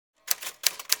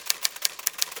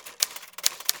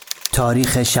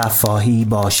تاریخ شفاهی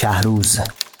با شهروز.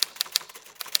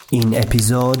 این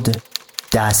اپیزود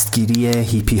دستگیری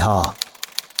هیپی ها.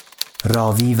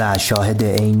 راوی و شاهد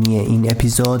عینی این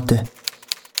اپیزود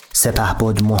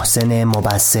سپهبد محسن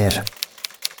مبصر.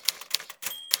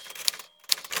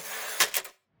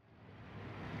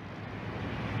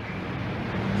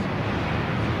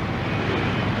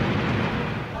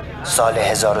 سال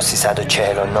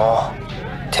 1349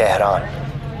 تهران.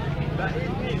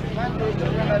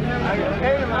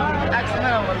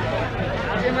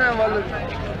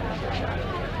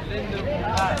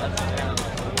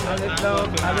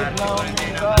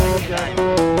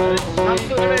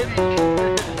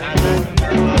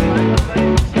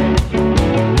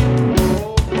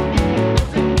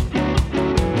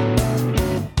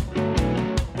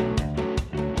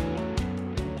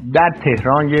 در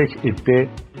تهران یک عده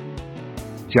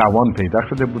جوان پیدا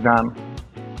شده بودن،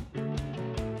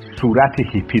 صورت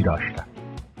هیپی داشتن،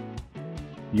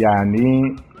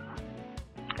 یعنی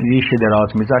ریش دراز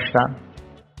میذاشتن،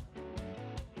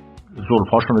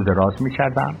 زلفاشون رو دراز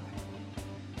میکردن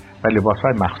و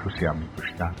لباسهای مخصوصی هم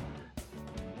میپوشیدن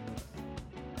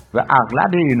و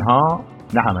اغلب اینها،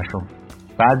 نه همشون،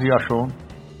 بعضیاشون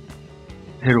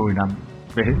هروئین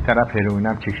به طرف هروئین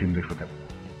هم کشیده شده بود.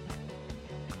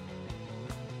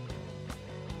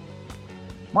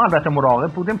 ما البته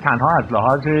مراقب بودیم، تنها از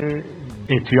لحاظ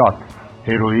احتیاط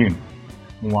هروئین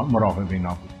مراقب اینا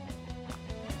بود.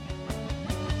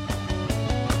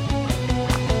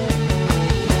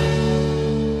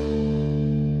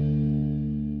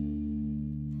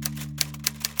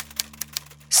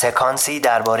 سکانسی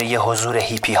درباره حضور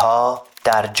هیپی ها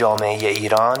در جامعه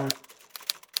ایران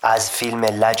از فیلم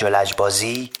لج و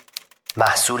لجبازی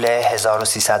محصول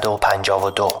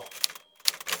 1352.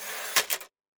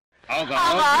 آقا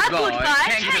گودبای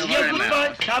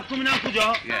شب تو میرم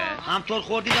کجا؟ همطور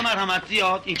خوردید و مرحمت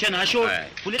زیاد این که نشد.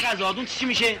 پولی غذاتون چی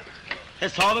میشه؟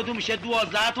 حسابتون میشه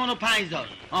 12 تومن و 5000.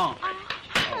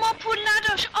 ما پول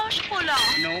نداشت آش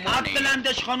غلام.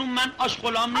 بلندش خانوم، من آش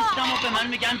غلام نیستم و به من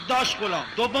میگن داش غلام.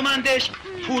 دومندش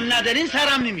پول ندارین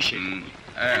سرم نمیشه.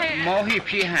 ماهی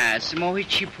پی هست، ماهی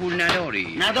چی پول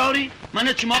نداری؟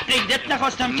 من چی ما قیدت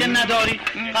نخواستم که نداری؟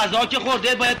 غذا که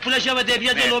خورده باید پولشو بده.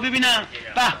 بیا جلو ببینم.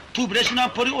 به توبرشونم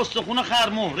پری استخون و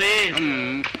خرمهره.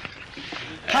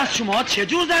 پس شما چه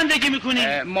جور زندگی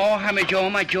میکنی؟ ما همه جا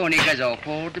مجانی غذا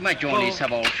خورد، مجانی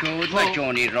سوار شد،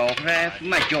 مجانی راه رفت،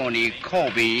 مجانی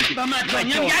خوابید و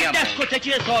مجانی هم یک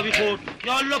دستکتکی حسابی خورد.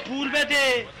 یالا پول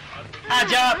بده.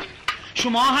 عجب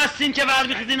شما هستین که ور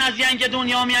بخیزین از ینگ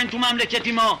دنیا میان تو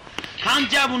مملکتی ما. هم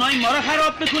جوونای ما رو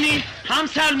خراب میکنین، هم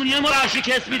سلمونی ما رو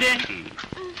شکست میده.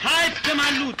 حیف که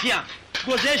من لوتیم،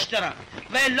 گذشت دارم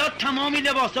و الا تمامی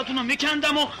لباساتون رو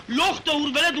میکندم و لخت و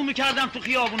هوربلدون میکردم تو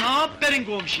خیابونا. برین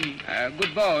گمشین.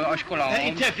 گودبای آش غلام.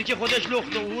 این طفلی که خودش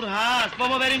لخت و هور هست.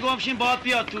 بابا برین گمشین، باد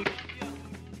بیاد تو.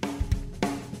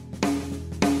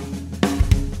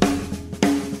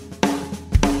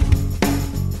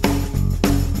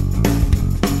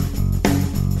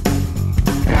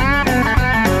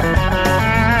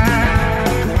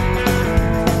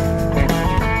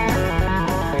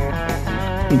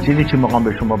 این چیزی که میخوام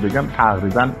به شما بگم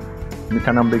تقریبا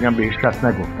میتونم بگم به هیچ کس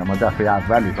نگفتم. ما دفعه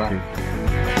اولی که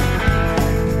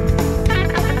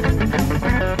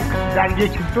در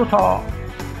یکی دو تا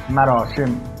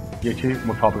مراسم، یکی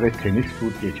مسابقه تنیس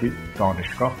بود، یکی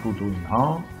دانشگاه بود و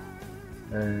اینها،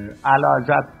 علاوه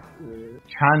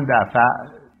چند دفعه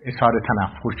اظهار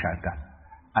تنفر کردن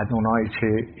از اونایی که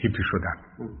هیپی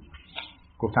شدن.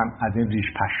 گفتن از این ریش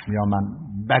پشمیا من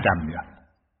بدم میاد.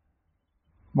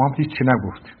 ما هم هیچی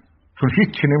نگفتیم چون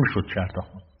هیچی نمیشد کرد.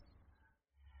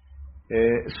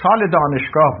 سال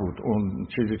دانشگاه بود، اون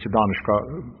چیزی که دانشگاه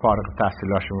فارغ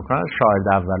التحصیلاشو میکنن، شاهد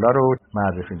اولا رو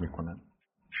معرفی میکنن.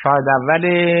 شاهد اول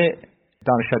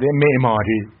دانشکده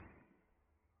معماری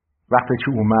وقتی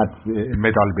که اومد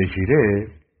مدال بگیره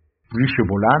ریش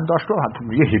بلند داشت و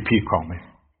حتی یه هیپی کامل.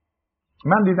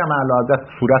 من دیدم علاوه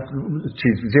صورت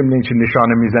چیز ضمن اینکه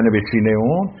نشانه میزنه به سینه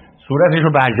اون، صورتش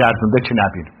رو برگردونده که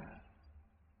نبینه.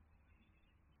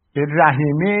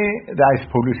 رحیمی رئیس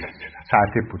پلیس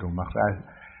سرتیپ بود اون وقت.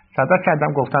 صدا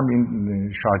کردم گفتم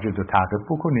این شاگرد رو تعقیب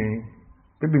بکنی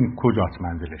ببین کجاست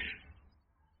منزلش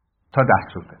تا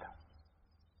دستور بدم.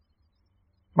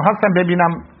 میخواستم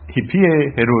ببینم هیپی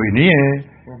هروئینیه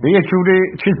به یه جوری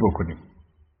چیز بکنیم.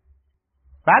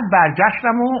 بعد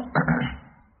برگشتم و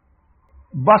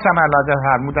بازم علاوه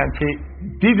فرمودن که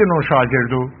دیدن اون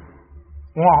شاگردو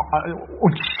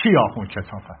اون چی آخون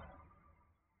کثافت.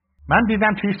 من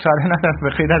دیدم که هیچ چاره ندارم به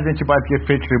خیر از این که باید یه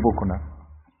فکری بکنم.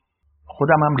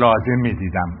 خودم هم لازم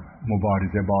میدیدم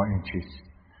مبارزه با این چیز.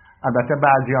 البته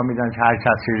بعضیا میگن که هر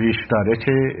کسی ریش داره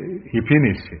که هیپی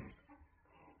نیست،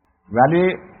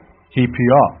 ولی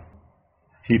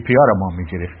هیپیا رو ما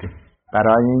میگرفتیم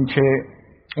برای اینکه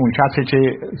اون کسی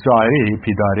که ظاهری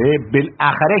هیپی داره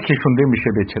بالاخره کشونده میشه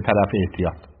به چه طرف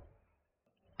احتیاط.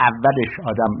 اولش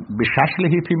آدم به شکل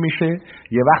هیپی میشه.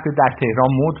 یه وقتی در تهران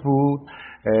مد بود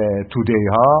توده‌ای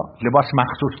ها لباس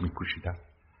مخصوص میپوشیدن.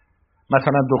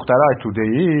 مثلا دخترای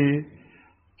توده‌ای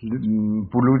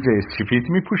بلوز سفید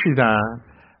میپوشیدن،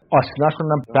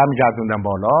 آستیناشون هم برمیگردوندن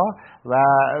بالا و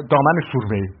دامن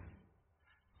سرمه‌ای.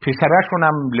 پسرشون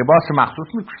هم لباس مخصوص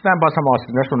میپوشیدن، بازم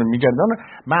آستیناشون میگردن.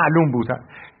 معلوم بود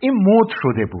این مد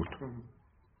شده بود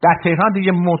در تهران،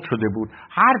 دیگه مد شده بود.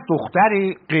 هر دختر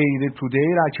غیر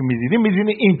توده‌ای را که می‌دیدیم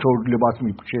اینطور لباس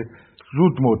میپوشه،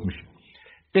 زود مد میشه.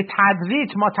 به تدریج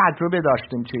ما تجربه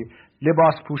داشتیم که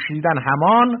لباس پوشیدن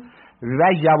همان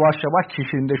و یواش یواش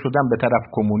کشیده شدن به طرف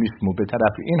کمونیسم و به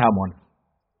طرف این همان.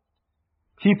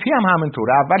 هیپی هم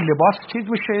همینطوره. اول لباس چیز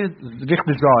میشه، ریخت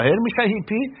ظاهر میشه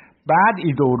هیپی، بعد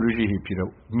ایدئولوژی هیپی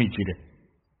رو میگیره.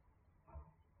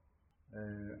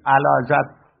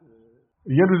 علاوه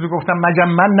یه روزی گفتم مگه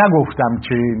من نگفتم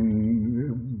که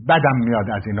بدم میاد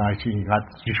از اینا که اینقدر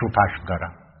ریش و پشم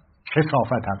دارم،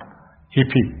 کثافتم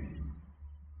هیپی.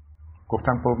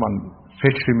 گفتم خب من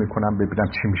فکری میکنم ببینم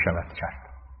چی میشود کرد.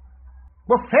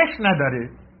 گفت فکر نداره،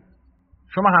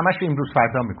 شما همش امروز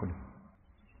فردا میکنید.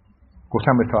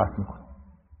 گفتم اطاعت میکنم.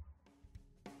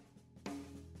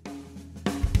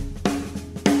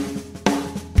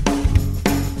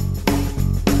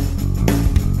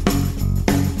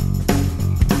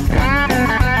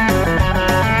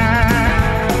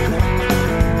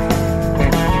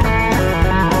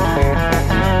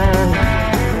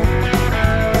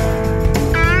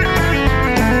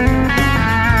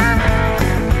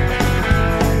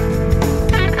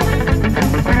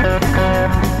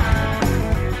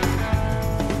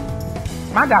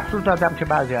 من دستور دادم که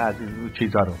بعضی از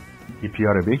چیزا رو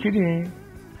هیپیا رو بگیریم،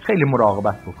 خیلی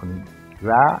مراقبت بکنیم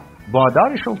و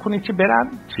وادارشون کنیم که برن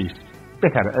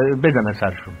بدن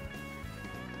سرشون.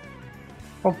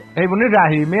 خب حیوان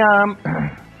رحیمی هم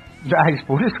رئیس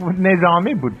پلیس بود،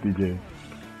 نظامی بود دیگه،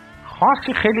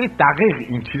 خاصی خیلی دقیق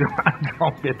این چیز رو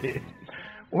انجام بده.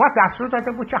 اون وقت دستور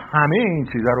داده بود که همه این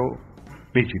چیزا رو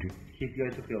بگیریم، هیپیای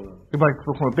تو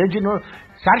خیابون بگیرین و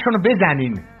سرشون رو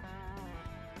بزنین.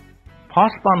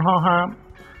 پاسبان ها هم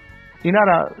اینا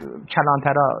را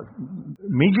کلانترها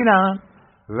میگیرن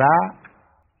و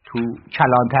تو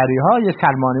کلانتری ها یه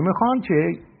سلمانی میخوان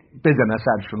که بزنن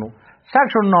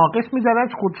سرشون ناقص میزنن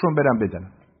خودشون برن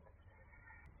بزنن.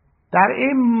 در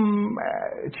این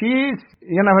چیز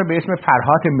یه نفر به اسم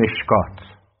فرهاد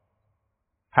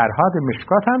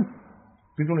مشکات هم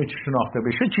بدون چی شناخته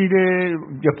بشه چیره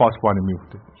یه پاسبانی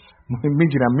میفته،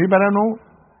 میگیرن میبرن و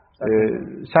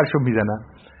سرشون میزنن.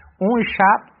 اون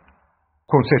شب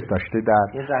کنسرت داشته در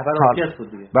یه رهبر ارکستر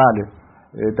بود دیگه. بله،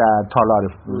 در تالار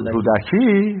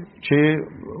رودکی که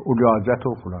اولی حضرت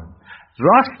و فلان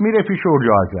راست میره پیش اولی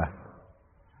حضرت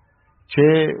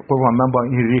که قربان من با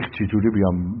این ریخت چجوری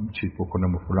بیام چیز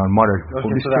بکنم و فلان، ما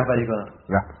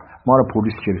رو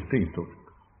پلیس گرفته اینطور.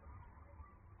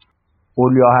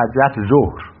 اولی حضرت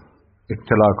ظهر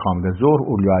اطلاع کامله، ظهر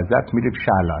اولی حضرت میره پیش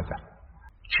اعلی حضرت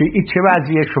چه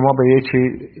وضعیه، شما به یه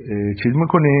چیز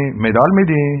میکنی مدال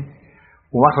میدی.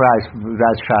 اون وقت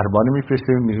رئیس شهربانی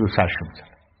میفرسته میزو سرشو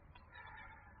میزنه.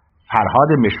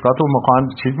 فرهاد مشکات رو میخوان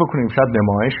چیز بکنیم شاید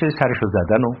نمایش سرشو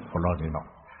زدن و فلان اینا.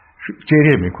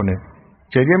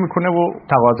 گریه میکنه و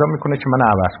تقاضا میکنه که من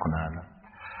عوض کنه. الان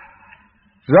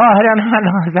ظاهرا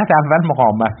حضرت اول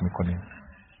مقاومت میکنه،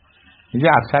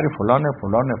 میگه افسر فلان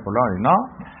اینا.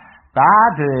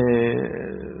 بعد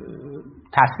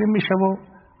تسلیم میشه و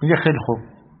میگه خیلی خوب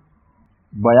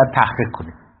باید تحقیق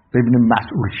کنیم ببینیم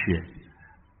مسئول چیه.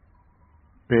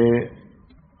 به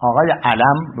آقای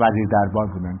علم وزیر دربار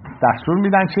بودن دستور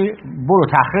میدن که برو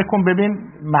تحقیق کن ببین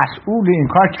مسئول این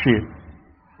کار چیه.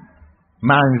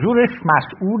 منظورش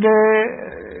مسئول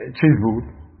چیز بود،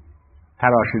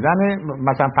 تراشیدن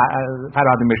مثلا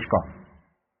فرهاد مشکات.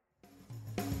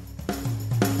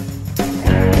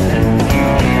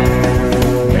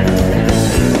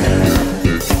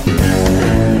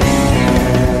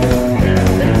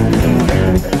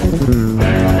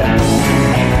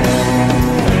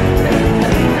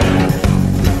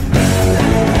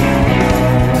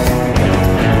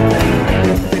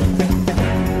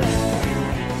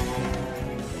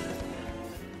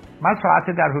 من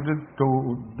ساعت در حدود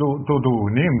دو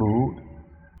نیم بود،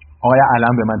 آقای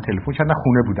علم به من تلفن کردن،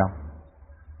 خونه بودم،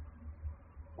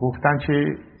 گفتن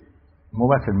که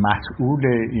موثر مسئول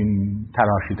این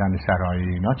تراشیدن سرای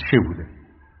اینا چه بوده.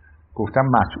 گفتم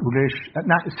مسئولش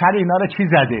نه سر اینا رو چی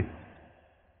زده؟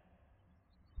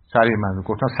 سر من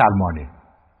گفتم سلمانی.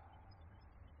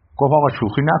 گفت آقا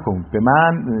شوخی نکن، به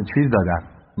من چیز دادن،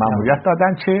 مأموریت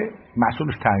دادن چه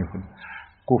مسئولش تعیین کنه.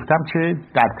 گفتم که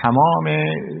در تمام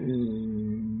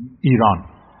ایران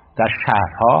در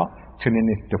شهرها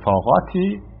چنین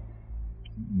اتفاقاتی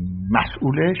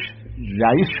مسئولش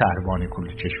رئیس شهربانی کل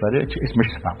کشوره که اسمش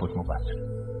صفحات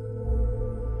مبصر.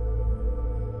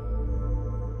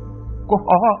 گفت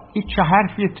آقا این چه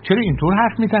حرفیه؟ چرا اینطور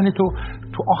حرف میزنه تو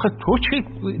آخه تو چه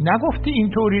نگفتی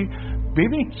اینطوری؟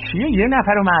 ببین چیه، یه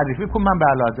نفر رو معرفی کن من به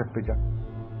علازت بگم.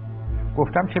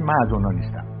 گفتم که من از اونا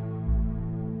نیستم،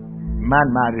 من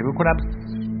معرفی کنم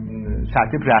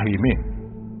سرتیپ رحیمی،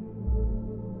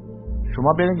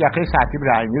 شما برین یقه سرتیپ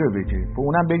رحیمی رو بگیرید، به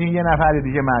اونم بگین یه نفر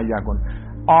دیگه معین کن،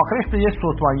 آخرش به یه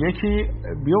ستوان یکی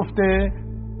بیفته،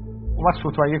 اون وقت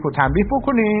ستوان یک رو تنبیه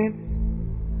بکنین،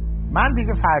 من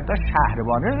دیگه فردا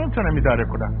شهربانی رو نمیتونم اداره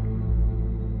کنم.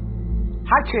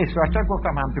 هر چه اصلاح کرد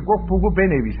گفتم همچه، گفت بگو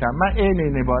بنویسم، من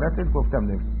این عبارت گفتم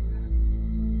نویسم.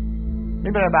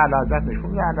 میبره به علازت نشون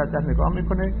میده، علازت نگاه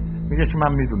میکنه میگه که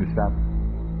من میدونستم،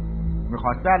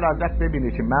 میخواسته علازت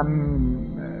ببینه که من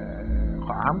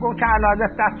خواهم گفت که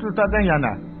علازت دستور دادن یا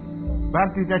نه.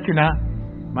 بعد دیگه که نه،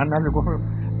 من نمیگفت،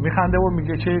 میخنده و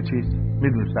میگه چه چیز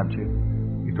میدونستم چه،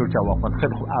 اینطور جواب کنه.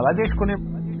 خیلی خوب عوضش کنیم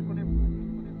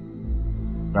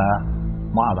و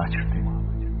ما عوض شدیم.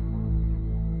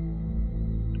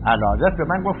 علازت به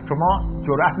من گفت شما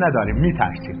جرأت نداریم،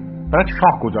 میترسیم، برای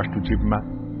شاخ گذاشت تو جیب من.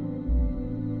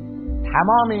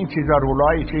 تمام این چیزا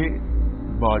رولایی که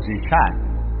بازی کرد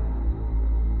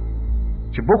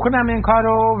که بکنم این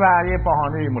کارو و یه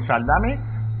بهانه مسلمه،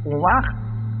 اون وقت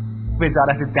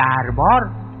وزارت دربار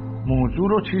موضوع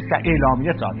رو چیز که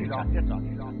اعلامیه صادر کرد.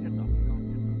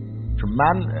 چون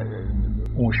من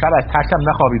اون شب از ترسم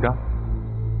نخوابیدم،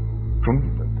 چون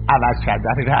عوض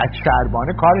کردن رئیس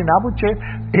شهربانی کاری نبود که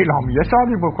اعلامیه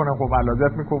صادر بکنم. خب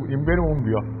علازت میگفت این بره اون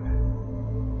بیا،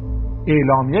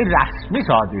 اعلامیه رسمی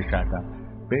صادر کردن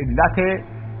به علت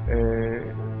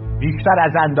بیشتر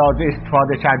از اندازه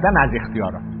استفاده کردن از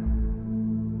اختیارات.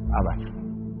 عوض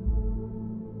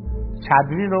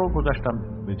صدری رو گذاشتم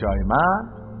به جای من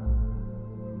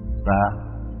و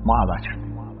ما عوض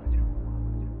شدیم.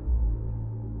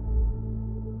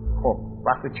 خب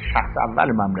وقتی که شخص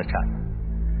اول مملکت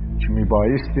که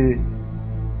میبایستی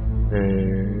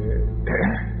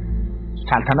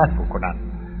سلطنت بکنن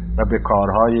و به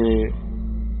کارهای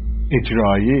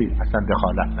اجرایی اصلا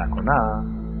دخالت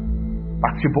نکنن،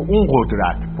 وقتی با اون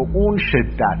قدرت، با اون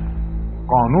شدت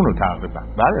قانون رو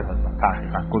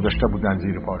تقریبا گذاشته بودن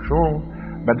زیر پاشون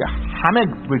و همه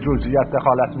به جزئیات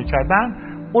دخالت میکردن،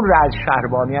 اون رئیس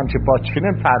شهربانی هم که با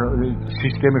چنین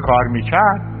سیستم کار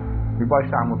میکرد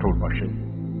میبایست همونطور باشه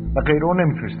و غیر اون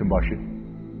نمیتونستیم باشه.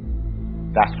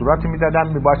 دستوراتی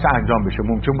میدادن میبایست انجام بشه،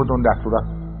 ممکن بود اون دستورات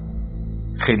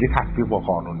خیلی تطبیق با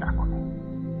قانون نکنه.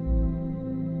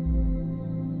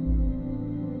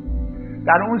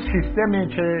 در اون سیستمی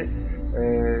که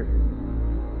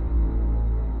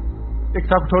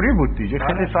دیکتاتوری بود دیگه،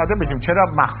 خیلی ساده بگیم چرا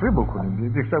مخفی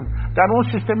بکنیم؟ در اون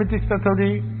سیستم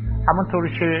دیکتاتوری همونطوری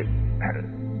که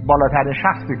بالاترین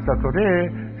شخص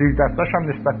دیکتاتوره، زیر دستاش هم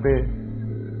نسبت به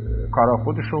کارا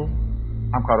خودشو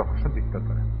هم کارا خودشو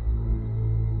دیکتاتوره.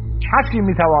 کسی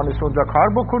میتوانست اونجا کار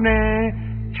بکنه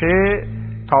که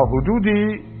تا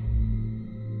حدودی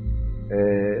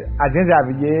از این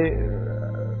رویه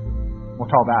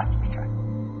مطابقت میکرد.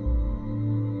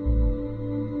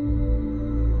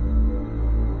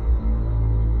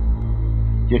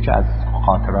 یکی از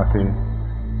خاطرات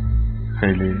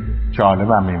خیلی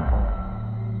جالبم این بود